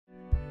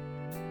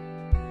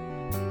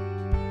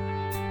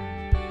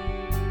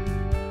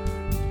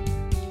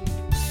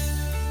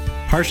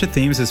Parsha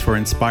Themes is for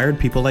inspired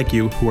people like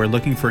you who are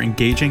looking for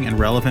engaging and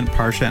relevant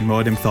Parsha and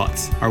Moedim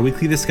thoughts. Our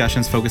weekly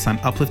discussions focus on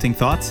uplifting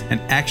thoughts and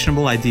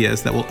actionable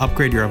ideas that will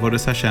upgrade your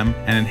Avodas Hashem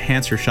and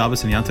enhance your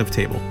Shabbos and Yom Tov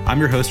table. I'm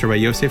your host, Rabbi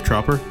Yosef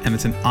Tropper, and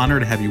it's an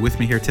honor to have you with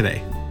me here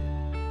today.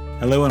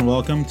 Hello and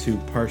welcome to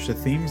Parsha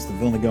Themes, the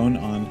Vilna Gaon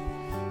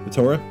on the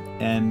Torah,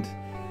 and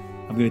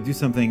I'm going to do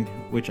something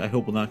which I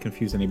hope will not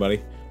confuse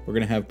anybody. We're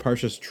going to have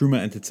Parshas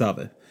Truma and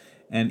Tetzaveh.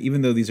 And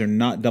even though these are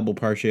not double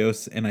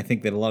parshios, and I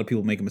think that a lot of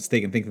people make a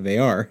mistake and think that they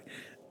are,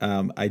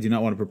 I do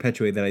not want to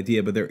perpetuate that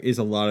idea, but there is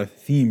a lot of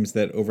themes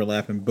that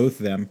overlap in both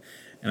of them,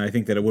 and I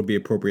think that it would be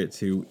appropriate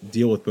to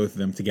deal with both of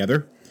them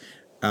together.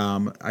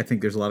 I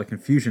think there's a lot of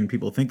confusion.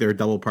 People think they're a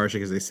double parsha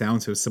because they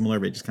sound so similar,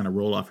 they just kind of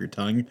roll off your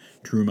tongue.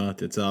 Truma,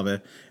 Tetzaveh,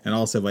 and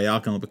also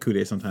Vayakal and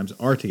Pekudei sometimes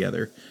are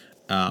together,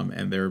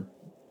 and they're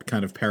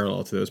kind of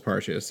parallel to those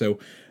parshias. So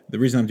the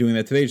reason I'm doing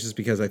that today is just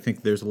because I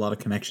think there's a lot of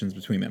connections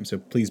between them, so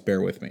please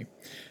bear with me.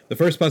 The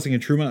first pasuk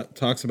in Truma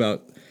talks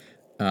about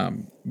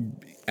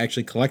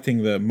actually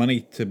collecting the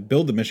money to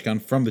build the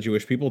Mishkan from the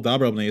Jewish people.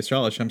 Dabra b'nei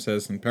Yisrael, Hashem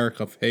says in Parak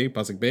Chaf Hey,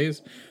 pasuk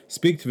Beis,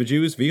 speak to the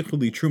Jews, v'yichlu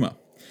li Truma,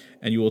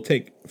 and you will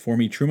take for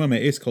me Truma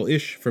me'es kol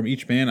ish, from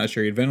each man,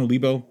 asher yidvenu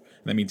libo,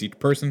 that means each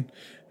person,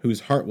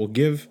 whose heart will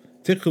give.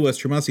 Tichlu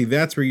es Trumasi,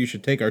 that's where you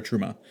should take our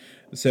Truma.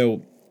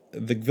 So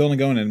the Vilna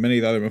Gaon and many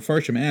of the other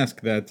Mefarshim ask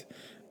that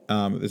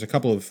there's a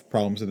couple of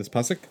problems with this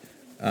pasuk.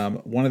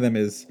 One of them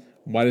is,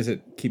 why does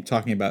it keep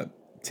talking about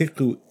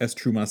Tichlu es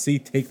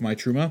Trumasi, take my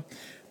Truma?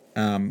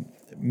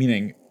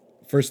 Meaning,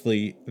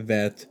 firstly,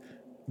 that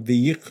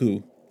the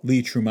Yichlu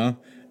li Truma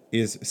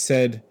is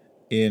said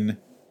in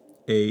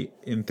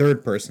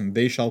third person,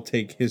 they shall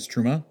take his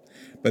Truma,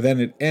 but then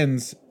it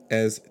ends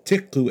as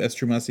Tichlu es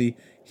Trumasi,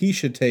 he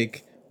should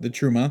take the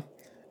Truma,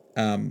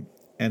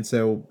 and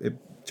so it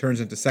turns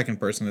into second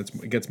person,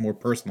 it gets more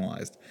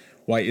personalized.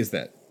 Why is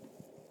that?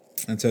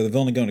 And so the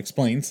Vilna Gaon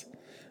explains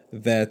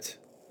that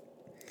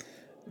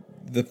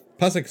the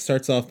pasuk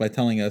starts off by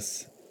telling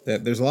us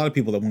that there's a lot of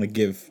people that want to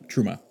give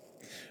Truma.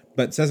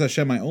 But says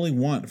Hashem, I only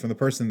want from the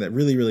person that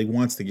really, really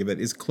wants to give it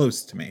is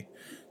close to me.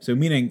 So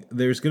meaning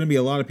there's going to be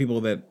a lot of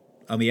people that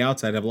on the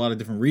outside have a lot of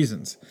different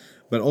reasons.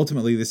 But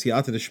ultimately the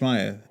Siyata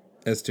Deshmaya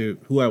as to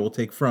who I will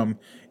take from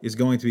is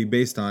going to be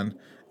based on,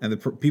 and the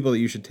people that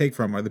you should take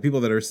from are the people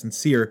that are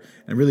sincere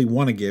and really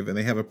want to give, and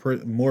they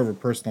have more of a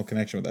personal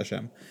connection with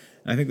Hashem.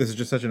 And I think this is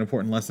just such an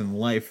important lesson in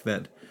life,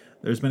 that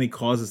there's many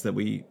causes that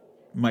we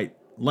might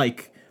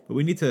like, but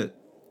we need to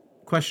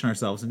question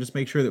ourselves and just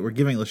make sure that we're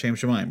giving L'Shem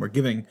Shemaim. We're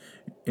giving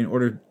in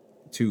order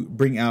to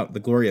bring out the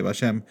glory of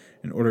Hashem,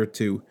 in order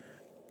to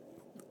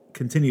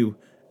continue.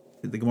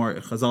 The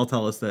Gemara Chazal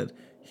tell us that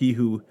he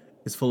who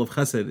is full of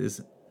chesed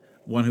is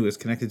one who is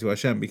connected to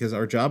Hashem, because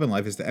our job in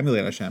life is to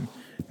emulate Hashem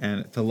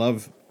and to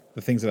love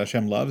the things that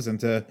Hashem loves and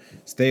to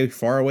stay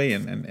far away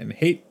and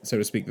hate, so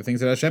to speak, the things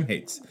that Hashem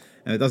hates.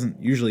 And it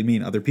doesn't usually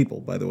mean other people,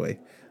 by the way.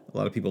 A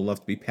lot of people love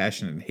to be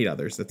passionate and hate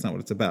others. That's not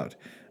what it's about.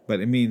 But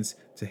it means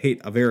to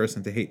hate averus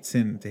and to hate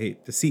sin, to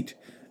hate deceit,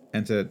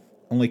 and to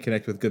only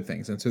connect with good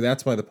things. And so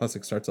that's why the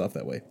pasuk starts off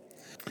that way.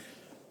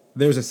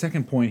 There's a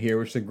second point here,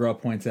 which the Gra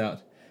points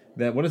out,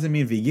 that what does it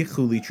mean,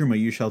 v'yichlu li truma,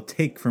 you shall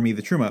take from me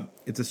the truma?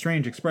 It's a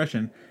strange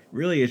expression.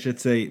 Really, it should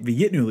say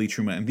v'yitnu li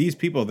truma, and these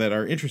people that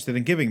are interested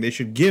in giving, they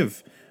should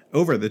give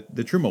over the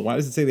truma. Why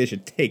does it say they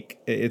should take?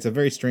 It's a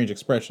very strange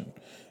expression.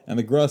 And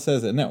the Gra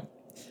says that no,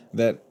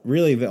 that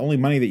really the only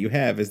money that you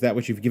have is that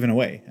which you've given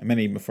away. And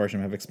many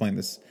Mefarshim have explained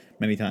this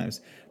many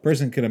times. A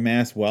person could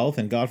amass wealth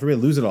and, God forbid,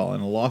 lose it all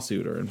in a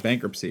lawsuit or in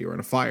bankruptcy or in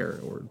a fire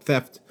or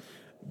theft.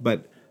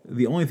 But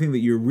the only thing that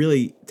you're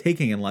really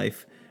taking in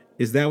life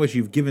is that which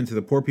you've given to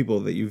the poor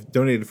people, that you've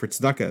donated for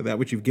tzedakah, that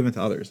which you've given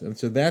to others. And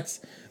so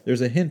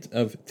there's a hint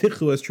of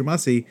tichlu es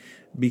trumasi,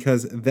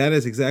 because that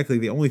is exactly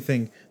the only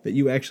thing that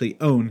you actually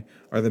own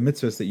are the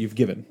mitzvahs that you've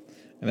given.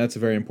 And that's a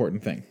very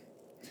important thing.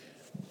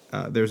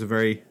 There's a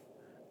very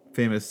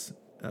famous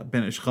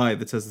Ben Ish Chai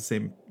that says the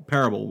same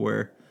parable,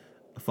 where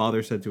a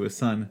father said to his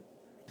son,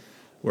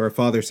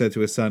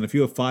 if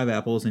you have 5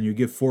 apples and you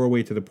give 4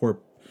 away to the poor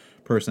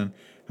person,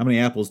 how many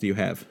apples do you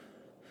have?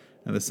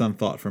 And the son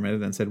thought for a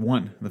minute and said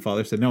 1. And the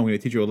father said, no, I'm going to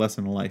teach you a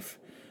lesson in life.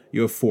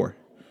 You have 4,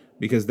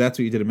 because that's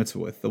what you did a mitzvah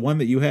with. The one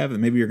that you have and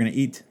maybe you're going to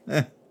eat,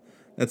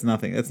 that's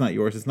nothing. That's not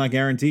yours. It's not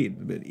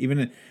guaranteed. But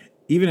even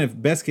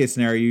if best case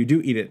scenario you do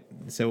eat it,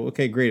 so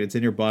okay, great, it's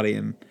in your body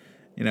and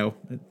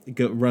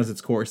runs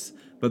its course.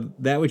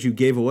 But that which you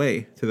gave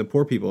away to the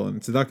poor people in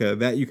tzedakah,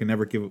 that you can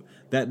never give,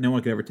 that no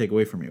one can ever take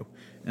away from you.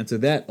 And so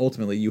that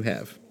ultimately you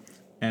have.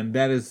 And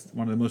that is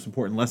one of the most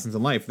important lessons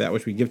in life. That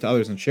which we give to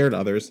others and share to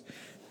others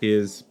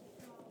is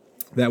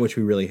that which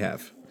we really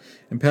have.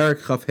 In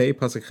Parak Chaf Hey,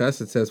 pasuk Ches,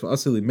 it says,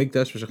 "V'asili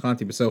migdash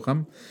v'shachanti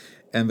b'socham,"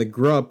 and the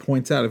Gra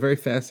points out a very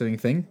fascinating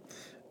thing,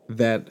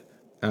 that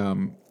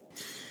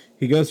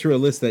he goes through a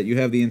list that you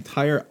have the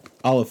entire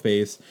Aleph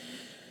Beis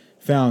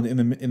found in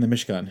the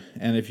Mishkan,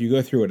 and if you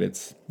go through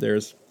it,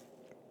 there's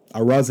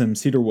Arazim,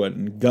 cedarwood,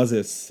 and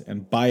Guzis,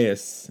 and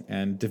Bias,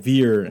 and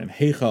Devir, and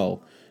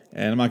Heichal,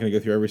 and I'm not going to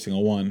go through every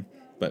single one,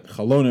 but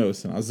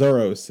Chalonos, and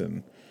Azaros,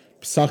 and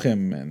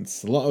Psachim and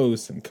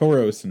Slaos and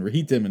Koros and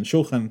Rehitim and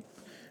Shulchan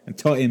and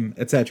Ta'im,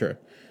 etc.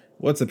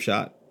 What's the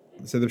pshat?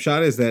 So the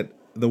pshat is that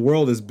the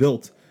world is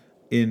built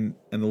in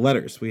the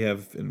letters. We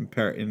have in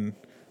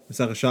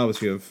Masechah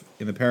Shabbos, we have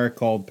in the parak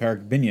called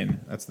Parak Binyan.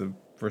 That's the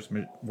first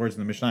words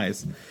in the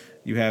Mishnayos.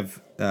 You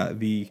have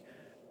the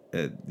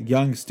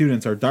young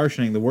students are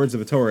darshaning the words of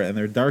the Torah, and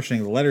they're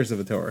darshaning the letters of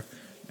the Torah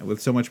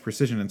with so much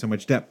precision and so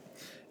much depth.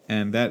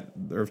 And that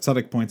Rav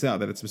Tzadok points out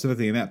that it's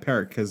specifically in that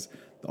parak because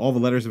all the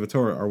letters of the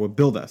Torah are what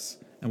build us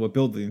and what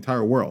build the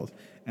entire world.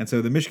 And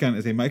so the Mishkan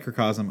is a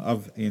microcosm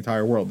of the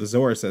entire world. The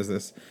Zohar says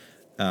this,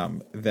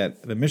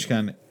 that the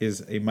Mishkan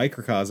is a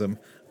microcosm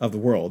of the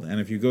world. And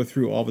if you go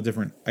through all the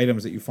different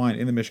items that you find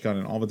in the Mishkan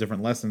and all the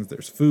different lessons,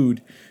 there's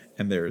food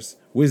and there's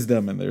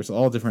wisdom and there's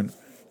all different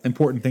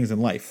important things in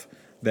life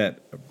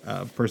that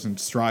a person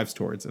strives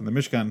towards. And the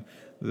Mishkan,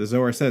 the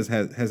Zohar says,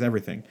 has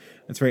everything.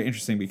 It's very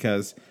interesting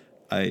because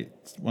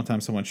one time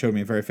someone showed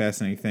me a very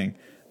fascinating thing.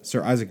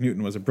 Sir Isaac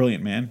Newton was a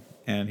brilliant man,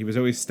 and he was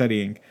always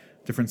studying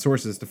different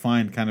sources to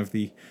find kind of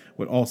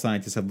what all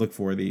scientists have looked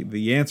for,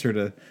 the answer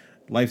to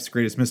life's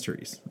greatest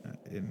mysteries.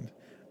 And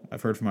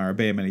I've heard from our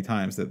Rebbe many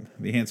times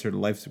that the answer to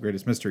life's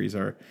greatest mysteries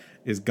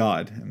is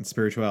God and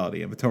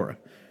spirituality and the Torah,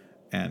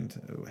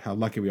 and how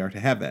lucky we are to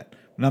have that.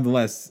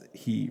 Nonetheless,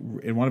 he,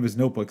 in one of his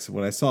notebooks,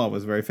 what I saw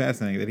was very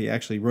fascinating, that he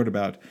actually wrote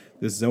about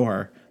this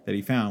Zohar that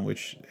he found,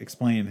 which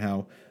explained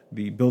how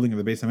the building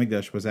of the Beis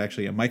Hamikdash was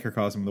actually a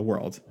microcosm of the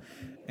world.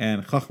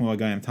 And Chachma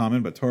Agayim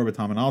Tamin, but Torah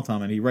B'Tamin Al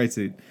Tamin, he writes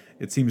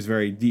it seems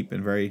very deep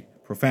and very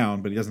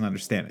profound, but he doesn't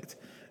understand it.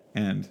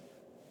 And,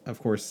 of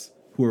course,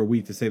 who are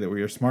we to say that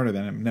we are smarter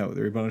than him? No,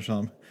 the Rebbeinu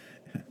Shalom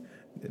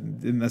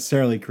didn't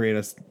necessarily create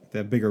us to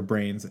have bigger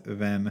brains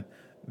than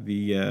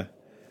the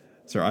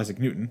Sir Isaac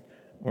Newton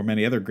or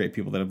many other great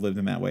people that have lived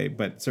in that way,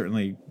 but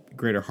certainly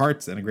greater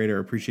hearts and a greater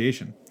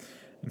appreciation.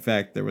 In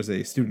fact, there was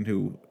a student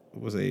who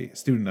was a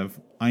student of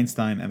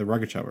Einstein and the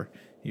Rogatchover.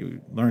 He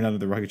learned under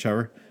the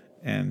Rogatchover,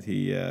 and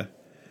he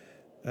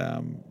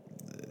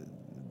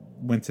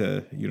went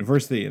to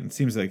university, and it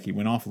seems like he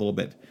went off a little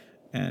bit,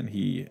 and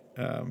he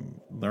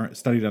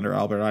studied under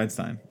Albert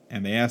Einstein.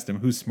 And they asked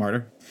him, who's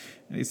smarter?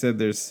 And he said,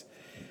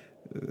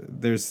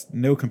 there's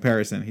no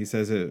comparison. He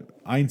says,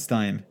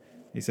 Einstein,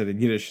 he said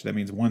in Yiddish, that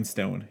means one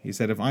stone. He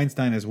said, if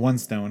Einstein is one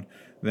stone,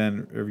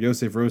 then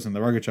Yosef Rosen, the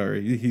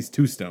Rogatchover, he's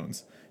 2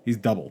 stones. He's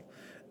double.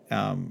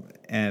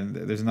 And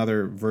there's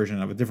another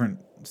version of a different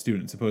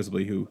student,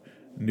 supposedly, who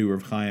knew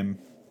Rav Chaim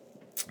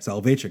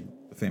Soloveitchik,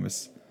 the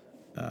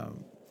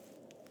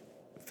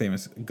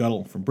famous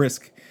Gadol from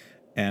Brisk,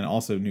 and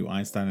also knew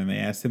Einstein, and they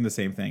asked him the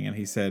same thing, and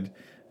he said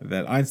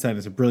that Einstein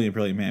is a brilliant,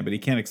 brilliant man, but he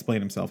can't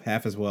explain himself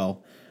half as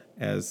well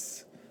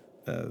as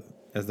the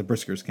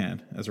Briskers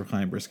can, as Rav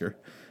Chaim Brisker,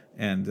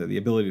 and the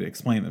ability to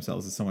explain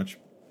themselves is so much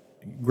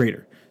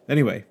greater.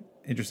 Anyway,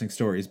 interesting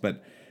stories,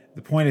 but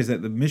the point is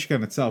that the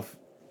Mishkan itself,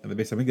 the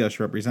Beis Hamikdash,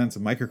 represents a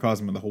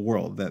microcosm of the whole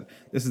world, that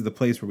this is the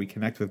place where we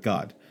connect with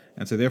God.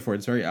 And so therefore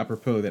it's very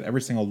apropos that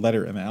every single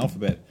letter in the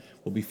alphabet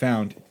will be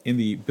found in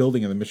the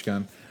building of the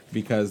Mishkan,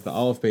 because the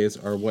Aleph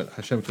Beis are what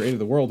Hashem created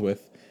the world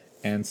with.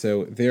 And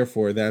so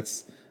therefore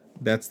that's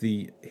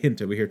the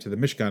hint over here to the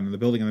Mishkan, and the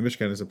building of the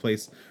Mishkan is a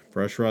place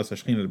for Hashras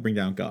Hashchina to bring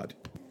down God.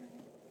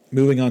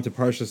 Moving on to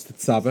Parshas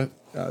Tetzaveh,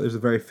 there's a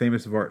very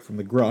famous vart from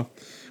the Gra,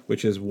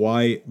 which is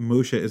why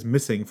Moshe is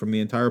missing from the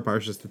entire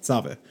Parshas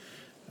Tetzaveh.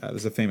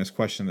 There's a famous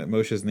question that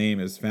Moshe's name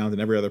is found in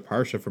every other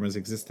parsha from his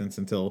existence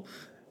until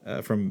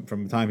from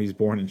the time he's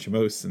born in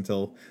Shemos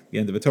until the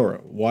end of the Torah.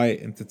 Why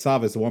in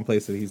Tetzaveh is the one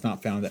place that he's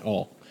not found at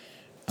all.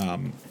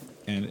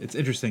 And it's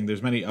interesting.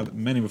 There's many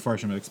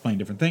Mefarshim that explain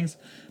different things,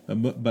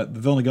 but the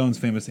Vilna Gaon's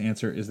famous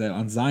answer is that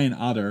on Zion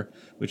Adar,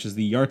 which is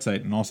the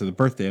yahrzeit and also the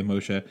birthday of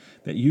Moshe,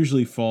 that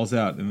usually falls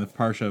out in the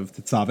parsha of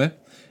Tetzaveh,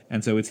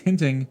 and so it's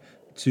hinting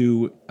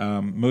to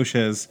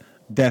Moshe's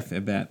death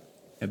at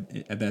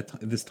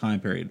this time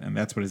period, and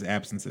that's what his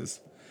absence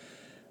is.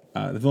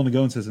 The Vilna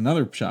Gaon says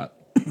another pshat,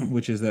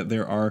 which is that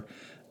there are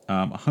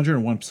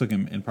 101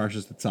 psukim in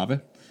Parshas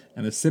Tetzaveh,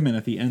 and the siman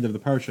at the end of the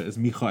parsha is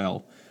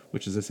Michael,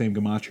 which is the same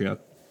gematria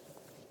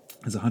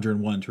as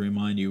 101 to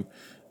remind you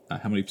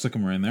how many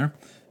psukim are in there.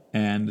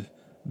 And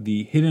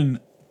the hidden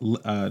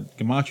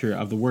gematria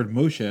of the word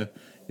Moshe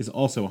is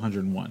also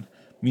 101,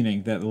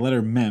 meaning that the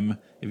letter Mem,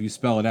 if you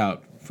spell it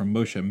out from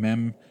Moshe,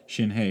 Mem,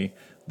 Shin, He,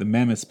 the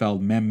Mem is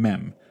spelled Mem,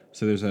 Mem.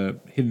 So there's a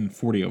hidden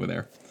 40 over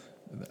there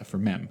for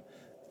Mem.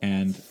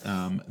 And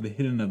the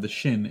hidden of the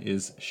Shin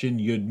is Shin,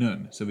 Yud,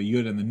 Nun. So the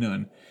Yud and the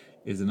Nun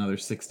is another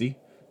 60,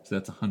 so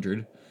that's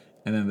 100.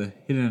 And then the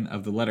hidden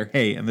of the letter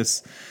Hey, and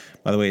this,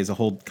 by the way, is a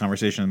whole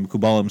conversation.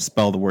 Kubalim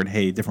spell the word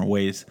Hey different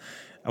ways.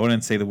 I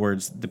wouldn't say the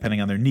words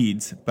depending on their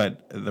needs,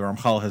 but the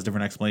Ramchal has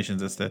different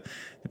explanations as to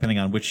depending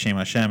on which Shem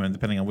Hashem and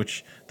depending on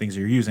which things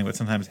you're using. But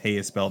sometimes Hey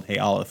is spelled Hey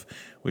Aleph,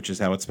 which is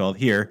how it's spelled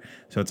here.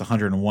 So it's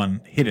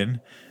 101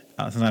 hidden.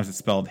 Sometimes it's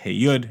spelled Hey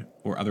Yud,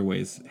 or other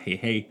ways Hey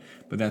Hey,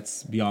 but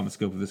that's beyond the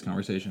scope of this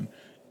conversation.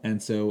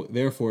 And so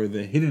therefore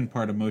the hidden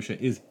part of Moshe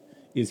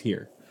is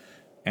here.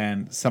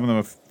 And some of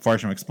them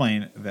Farshim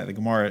explain that the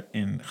Gemara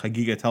in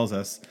Chagiga tells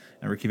us,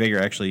 and Ricky Veger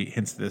actually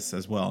hints this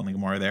as well in the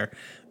Gemara there,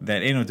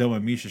 that Eno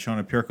Doma Misha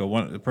Shona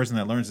Pirko, the person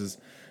that learns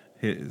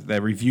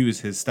that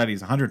reviews his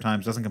studies 100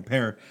 times doesn't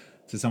compare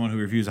to someone who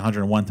reviews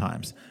 101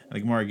 times. And the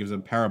Gemara gives a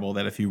parable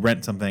that if you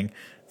rent something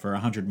for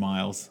 100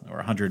 miles or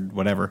 100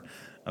 whatever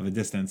of a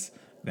distance,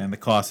 then the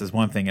cost is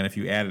one thing, and if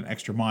you add an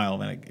extra mile,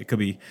 then it could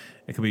be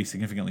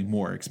significantly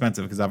more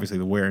expensive because obviously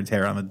the wear and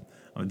tear on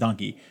the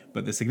donkey.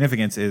 But the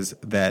significance is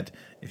that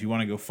if you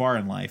want to go far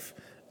in life,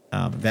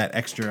 that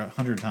extra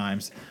 100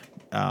 times,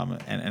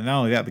 and not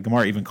only that, the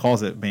Gemara even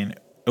calls it being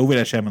Oved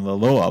Hashem and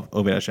Lo of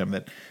Oved Hashem,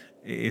 that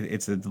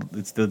it's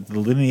the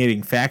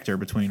delineating factor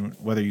between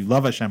whether you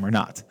love Hashem or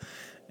not.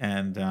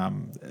 And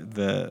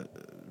the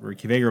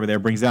Ricky Veger over there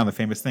brings down the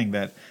famous thing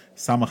that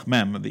Samach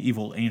Mem, the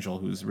evil angel,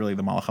 who's really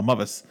the Malach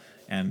HaMavos,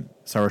 and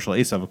Saroshal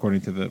Esav,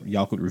 according to the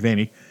Yalkut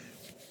Ruveni,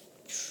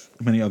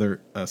 many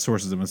other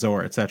sources of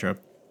Mazor, etc.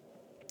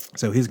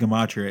 So his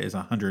gematria is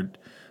 100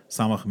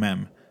 Samach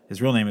Mem.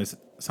 His real name is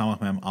Samach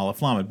Mem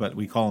Aleph Lamed, but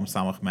we call him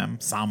Samach Mem,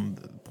 Sam,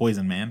 the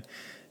poison man.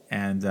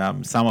 And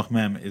Samach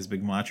Mem is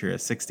big gematria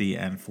 60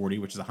 and 40,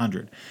 which is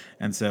 100.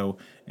 And so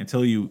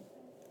until you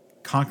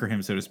conquer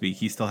him, so to speak,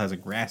 he still has a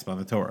grasp on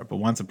the Torah. But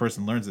once a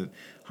person learns it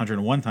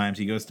 101 times,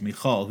 he goes to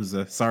Michal, who's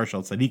the Sar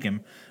Shel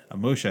Tzadikim of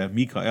Moshe,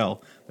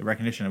 Mikael, the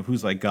recognition of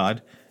who's like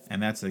God,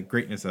 and that's the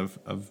greatness of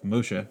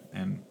Moshe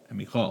and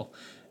Michal.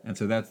 And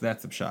so that's the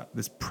pshat.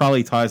 This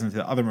probably ties into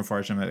the other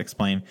Mefarshim that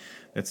explain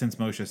that since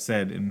Moshe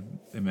said in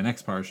the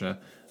next parsha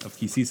of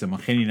Kisisa,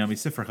 Macheni Nami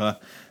Sifracha,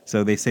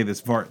 so they say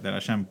this vart that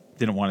Hashem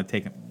didn't want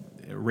to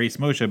erase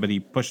Moshe, but he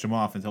pushed him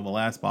off until the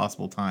last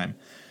possible time,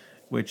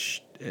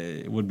 which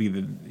would be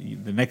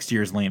the next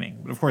year's laning.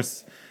 But of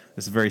course,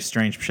 this is a very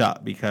strange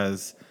pshat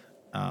because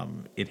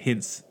it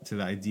hints to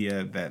the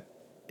idea that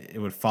it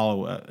would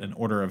follow an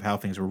order of how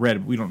things were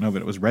read. We don't know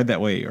that it was read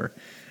that way or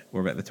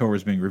that the Torah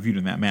was being reviewed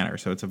in that manner.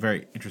 So it's a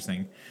very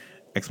interesting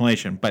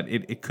explanation. But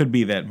it could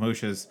be that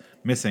Moshe's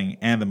missing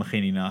and the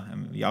Mechenina,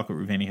 and the Yalkut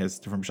Ruveni has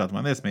different pshatim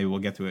on this. Maybe we'll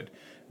get to it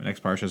in the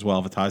next parsha as well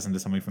if it ties into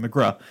something from the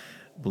Gra,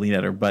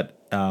 B'li. But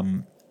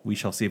we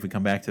shall see if we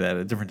come back to that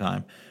at a different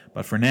time.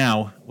 But for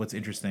now, what's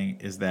interesting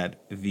is that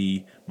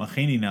the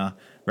Mechenina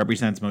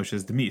represents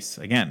Moshe's demise,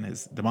 again,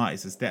 his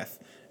demise, his death,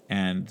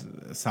 and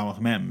Samach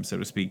Mem, so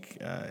to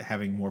speak,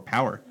 having more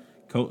power,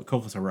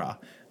 Kochas Hara.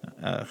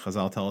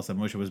 Chazal tell us that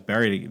Moshe was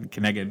buried in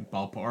Keneged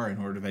Baal Pa'ar in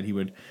order that he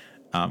would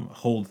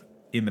hold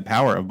in the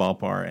power of Baal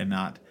Pa'ar and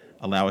not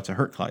allow it to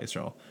hurt Klal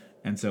Yisrael.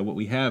 And so what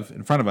we have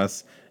in front of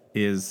us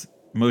is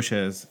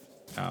Moshe's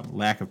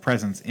lack of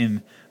presence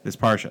in this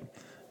parsha,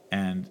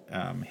 and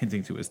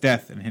hinting to his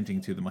death, and hinting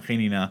to the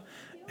Mechenina,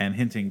 and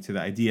hinting to the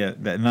idea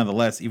that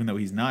nonetheless, even though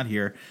he's not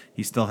here,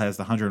 he still has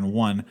the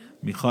 101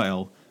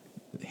 Michael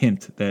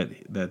hint that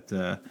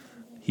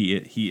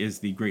he is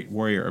the great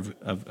warrior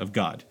of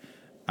God.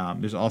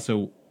 There's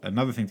also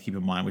another thing to keep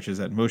in mind, which is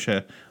that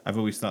Moshe, I've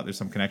always thought there's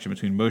some connection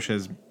between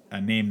Moshe's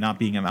name not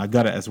being an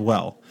Agada as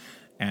well.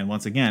 And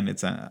once again,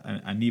 it's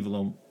a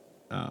Nivelo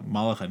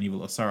Malach, a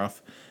Nivelo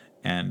Saraf,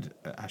 and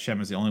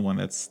Hashem is the only one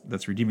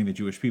that's redeeming the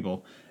Jewish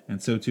people.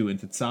 And so too in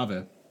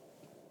Tetzaveh,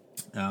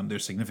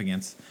 there's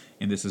significance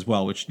in this as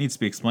well, which needs to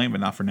be explained,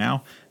 but not for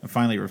now. And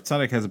finally, Rav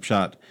Tzadok has a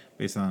pshat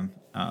based on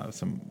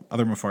some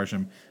other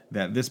Mefarshim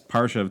that this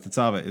parsha of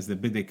Tetzaveh is the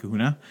Bidei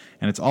Kahuna,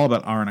 and it's all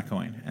about Aaron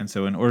HaKohen. And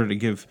so in order to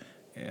give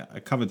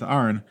a covet to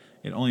Aaron,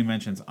 it only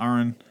mentions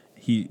Aaron.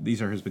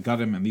 These are his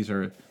begadim, and these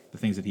are the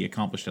things that he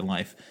accomplished in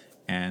life,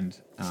 and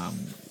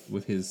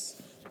with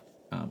his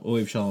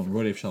Oev Shalom,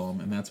 Rodev Shalom,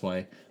 and that's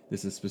why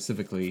this is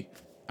specifically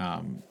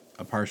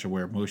a parsha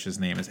where Moshe's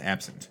name is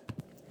absent.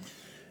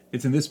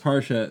 It's in this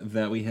parsha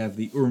that we have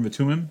the Urim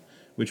V'Tumim,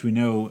 which we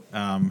know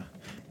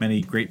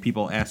many great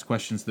people ask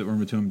questions to the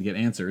Urim V'Tumim to get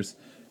answers,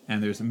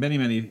 and there's many,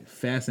 many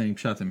fascinating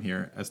pshatim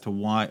here as to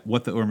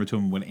what the Urim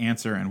V'Tumim would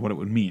answer and what it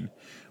would mean.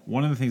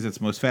 One of the things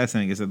that's most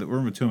fascinating is that the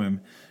Urim V'Tumim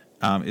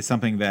is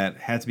something that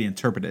had to be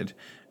interpreted,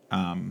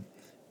 and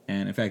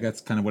in fact,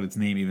 that's kind of what its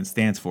name even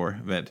stands for,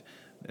 that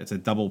it's a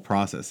double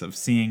process of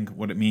seeing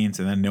what it means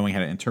and then knowing how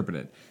to interpret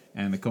it.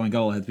 And the Kohen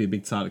Gadol had to be a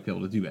big tzaddik to be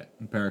able to do that.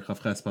 In Perek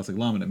Chav Ches Pasuk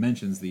Lamed, it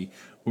mentions the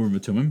Urim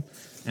V'Tumim,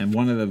 and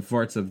one of the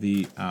parts of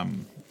the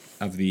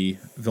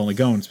Vilna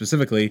Gaon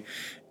specifically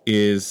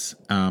is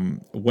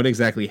what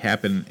exactly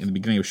happened in the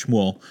beginning of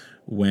Shmuel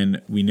when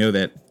we know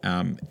that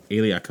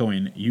Eli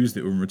HaKohen used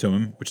the Urim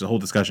V'Tumim, which is a whole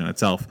discussion in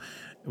itself,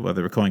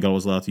 whether the Kohen Gadol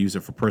was allowed to use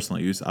it for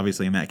personal use.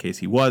 Obviously, in that case,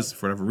 he was,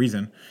 for whatever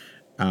reason,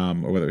 or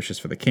whether it was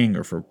just for the king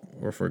or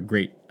for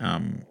great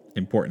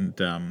important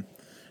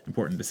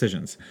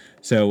decisions.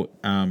 So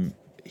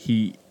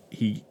he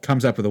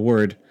comes up with a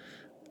word.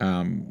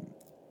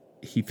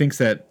 He thinks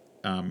that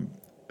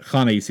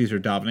Chana, he sees her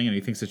davening, and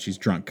he thinks that she's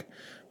drunk.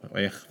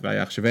 It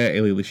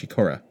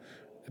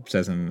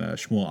says in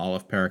Shmuel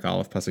Aleph, Perek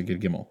Aleph, Pasuk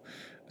Yud Gimel.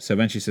 So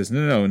then she says,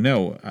 no,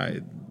 Lo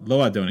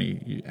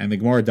Adoni, and the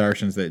Gemara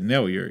darshans that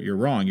no, you're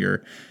wrong.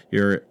 You're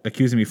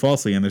accusing me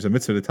falsely, and there's a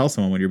mitzvah to tell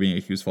someone when you're being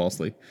accused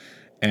falsely.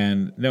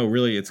 And no,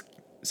 really,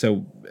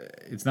 So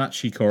it's not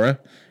Shikora,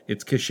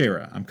 it's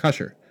Keshera. I'm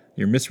kosher.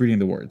 You're misreading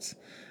the words.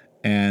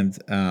 And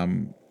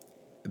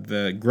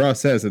the Gra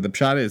says that the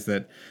pshat is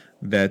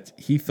that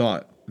he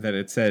thought that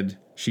it said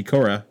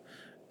Shikora,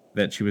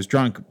 that she was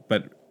drunk,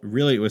 but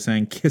really it was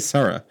saying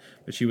Kisara,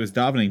 that she was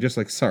davening just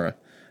like Sarah.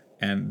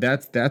 And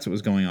that's what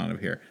was going on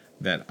over here.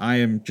 That I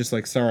am just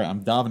like Sarah,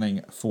 I'm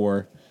davening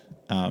for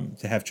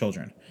to have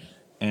children.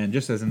 And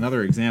just as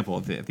another example,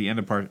 at the end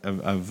of part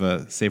of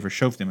Sefer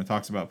Shoftim, it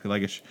talks about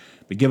Pelegish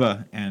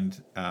Begiva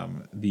and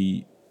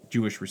the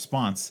Jewish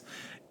response.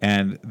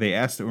 And they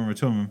asked the Urim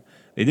Tumim,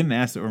 they didn't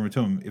ask the Urim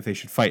Tumim if they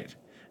should fight.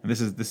 And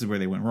this is where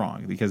they went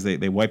wrong, because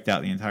they wiped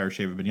out the entire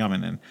Sheva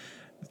Binyamin, and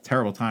a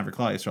terrible time for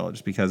Klal Yisrael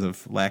just because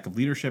of lack of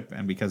leadership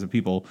and because of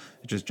people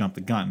that just jumped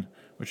the gun.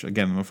 Which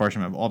again, the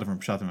Mefarshim have all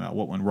different pshatim about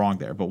what went wrong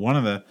there. But one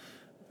of the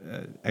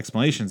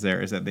explanations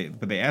there is that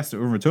they asked the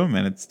Urim Tumim,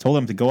 and it's told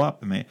them to go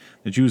up, and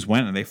the Jews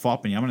went and they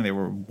fought Binyamin, and they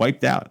were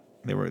wiped out.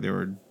 They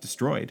were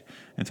destroyed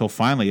until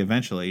finally,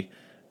 eventually,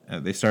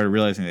 they started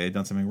realizing they had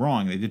done something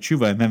wrong. They did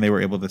tshuva, and then they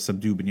were able to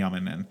subdue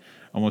Binyamin and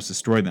almost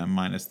destroy them,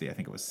 minus I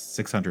think it was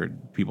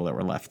 600 people that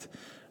were left.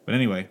 But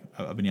anyway,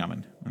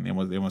 Binyamin, and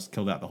they almost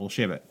killed out the whole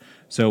Shevet.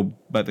 So,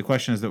 but the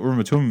question is, the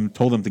Urim Tumim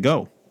told them to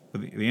go.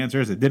 But the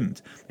answer is it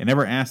didn't. They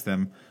never asked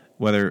them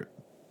whether,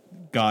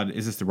 God,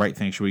 is this the right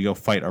thing? Should we go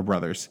fight our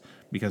brothers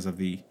because of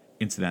the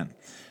incident?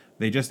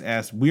 They just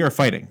asked, we are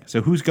fighting,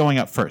 so who's going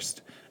up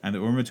first? And the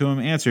Urim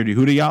Tumim answered,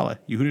 Yehuda Yala.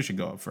 Yehuda should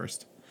go up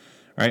first.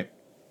 Right?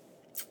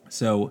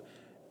 So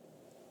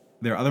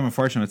there are other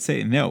Mefarshim that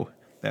say no,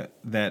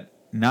 that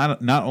not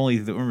only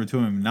did the Urim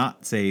Tumim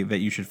not say that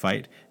you should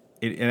fight,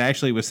 it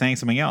actually was saying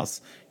something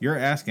else. You're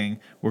asking,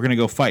 we're going to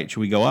go fight.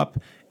 Should we go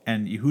up?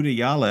 And Yehuda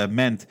Yala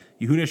meant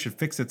Yehuda should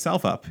fix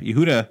itself up.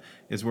 Yehuda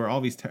is where all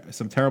these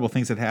some terrible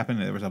things had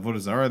happened. There was Avodah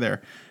Zarah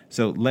there.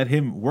 So let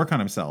him work on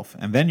himself,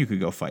 and then you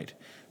could go fight.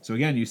 So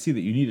again, you see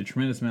that you need a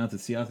tremendous amount of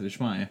Siyata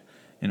D'Shmaya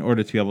in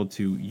order to be able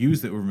to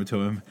use the Urim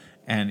Tumim.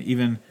 And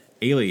even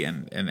Eli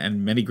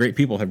and many great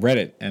people have read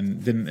it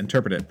and didn't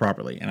interpret it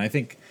properly. And I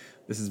think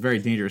this is very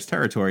dangerous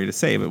territory to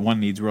say, but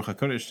one needs Ruach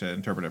HaKodesh to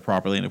interpret it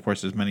properly. And of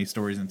course, there's many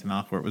stories in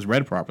Tanakh where it was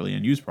read properly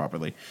and used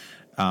properly.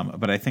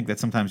 But I think that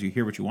sometimes you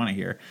hear what you want to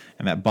hear,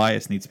 and that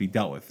bias needs to be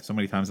dealt with. So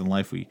many times in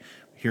life we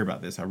hear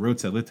about this,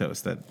 Harotza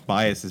Litos, that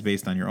bias is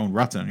based on your own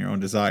ratzon, your own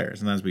desires.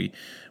 Sometimes we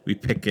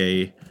pick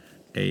a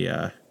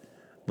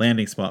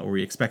landing spot where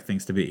we expect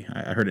things to be.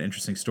 I heard an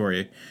interesting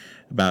story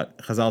about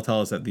Chazal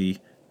tell us that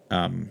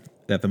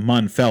the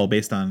mun fell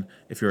based on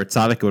if you're a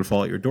tzaddik, it would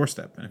fall at your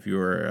doorstep, and if you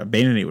were a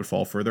Beinoni, it would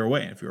fall further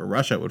away, and if you were a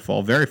Rasha, it would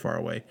fall very far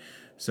away.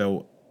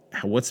 So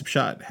what's the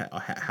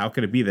pshat? How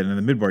could it be that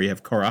in the Midbar you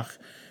have Korach?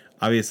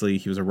 Obviously,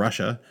 he was a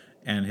Rasha,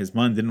 and his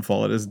mun didn't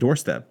fall at his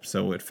doorstep,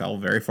 so it fell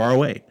very far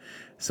away.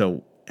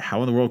 So how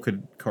in the world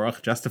could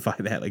Korach justify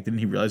that? Like, didn't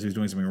he realize he was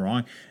doing something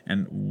wrong?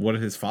 And what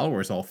did his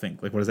followers all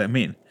think? Like, what does that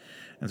mean?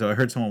 And so I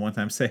heard someone one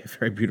time say a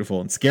very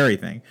beautiful and scary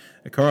thing.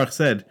 That Korach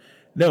said,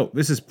 no,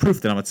 this is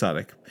proof that I'm a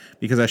tzaddik,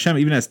 because Hashem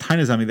even has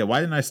tainas on me that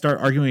why didn't I start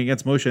arguing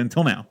against Moshe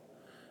until now?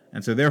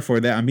 And so therefore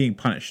that I'm being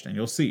punished. And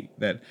you'll see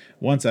that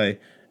once I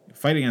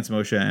fight against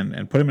Moshe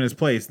and put him in his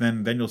place,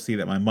 then you'll see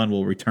that my mun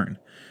will return.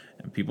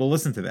 And people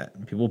listen to that,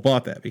 and people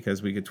bought that,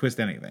 because we could twist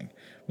anything.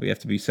 We have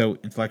to be so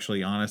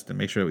intellectually honest and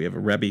make sure that we have a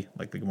Rebbe,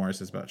 like the Gemara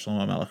says about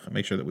Shlomo Melech, and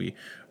make sure that we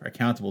are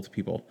accountable to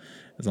people.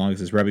 As long as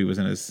his Rebbe was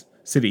in his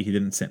city, he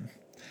didn't sin.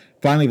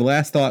 Finally, the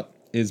last thought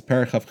is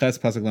Perek Chavches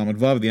Pasuk Lamed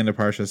Vav, the end of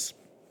Parshas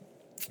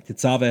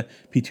Tetzaveh,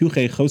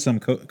 Pituche Chosam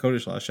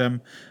Kodesh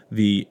LaHashem.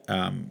 The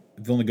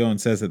Vilna Gaon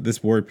says that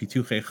this word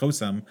Pituche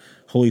Chosam,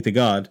 holy to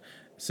God,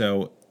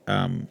 so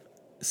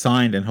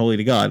signed and holy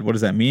to God. What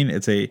does that mean?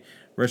 It's a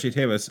Rashi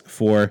Tevas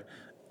for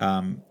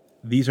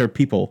these are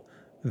people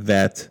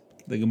that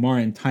the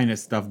Gemara in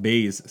Tainus Daf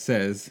Beis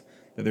says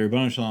that the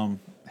Rebbeinu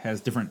Shalom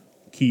has different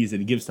keys that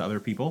he gives to other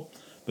people,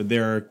 but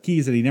there are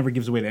keys that he never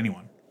gives away to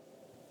anyone.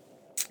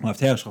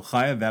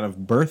 That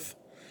of birth,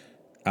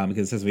 because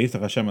it says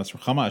V'yiftach Hashem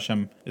Asrachama.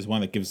 Hashem is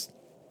one that gives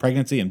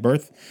pregnancy and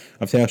birth.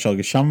 Avteach Shal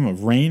Geshamim,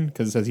 of rain,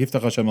 because it says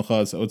Yiftach Hashem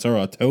L'cha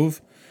Otzara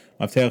Tov.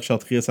 Avteach Shal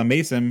Tchias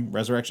HaMesim,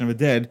 resurrection of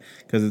the dead,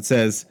 because it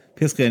says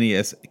Pischei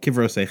Es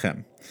Kivro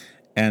Seichem.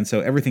 And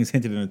so everything's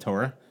hinted in the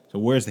Torah. So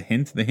where's the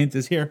hint? The hint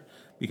is here,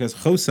 because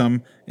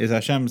Chosam is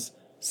Hashem's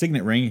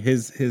signet ring,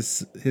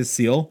 his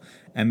seal,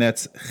 and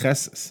that's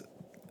Ches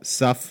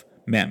Saf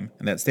Mem,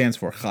 and that stands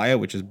for Chaya,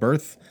 which is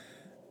birth,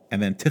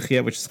 and then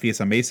Tichya, which is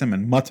Tchias HaMesim,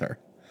 and Matar,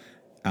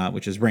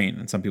 which is rain,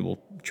 and some people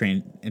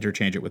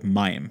interchange it with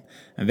Mayim,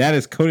 and that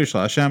is Kodesh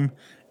LaHashem,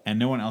 and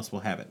no one else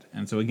will have it.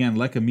 And so again,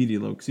 Leka Midi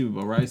Lo Ksiva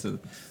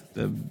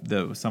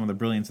B'Oraisa, some of the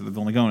brilliance of the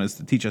Vilna Gaon is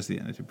to teach us to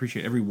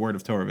appreciate every word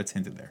of Torah that's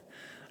hinted there.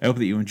 I hope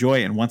that you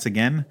enjoy, and once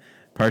again,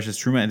 Parshas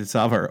Truma and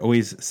Tetzaveh are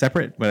always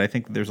separate, but I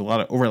think there's a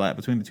lot of overlap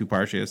between the two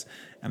parshas,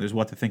 and there's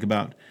what to think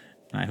about.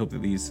 And I hope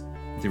that these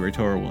Divrei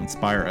Torah will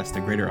inspire us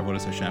to greater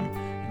Avodas Hashem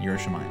and Yiras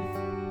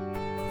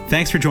Shamayim.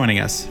 Thanks for joining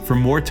us. For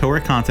more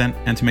Torah content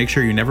and to make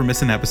sure you never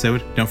miss an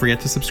episode, don't forget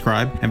to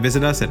subscribe and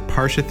visit us at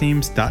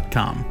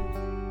parshathemes.com.